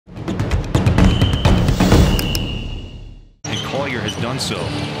Boyer has done so.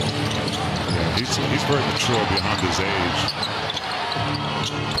 Yeah, he's very mature beyond his age.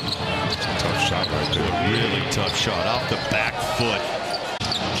 Tough shot right there. Really tough shot off the back foot.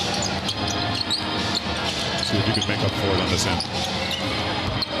 See if you can make up for it on this end.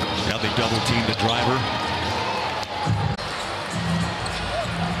 Now they double team the driver.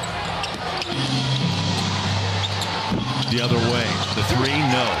 The other way. The three,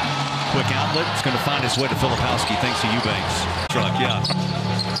 no. Quick outlet. It's going to find its way to Filipowski thanks to Eubanks. Truck, yeah.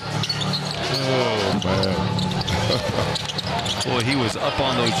 Oh, man. Boy, he was up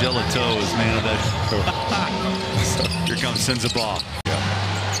on those yellow toes, man. Here comes Senzabaugh. Yeah.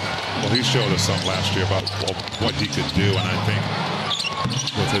 Well, he showed us some last year about what he could do, and I think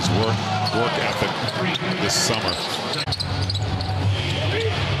with his work ethic this summer,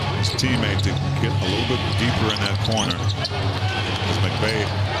 his teammate to get a little bit deeper in that corner as McVeigh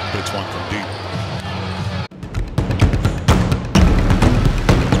hits one from deep.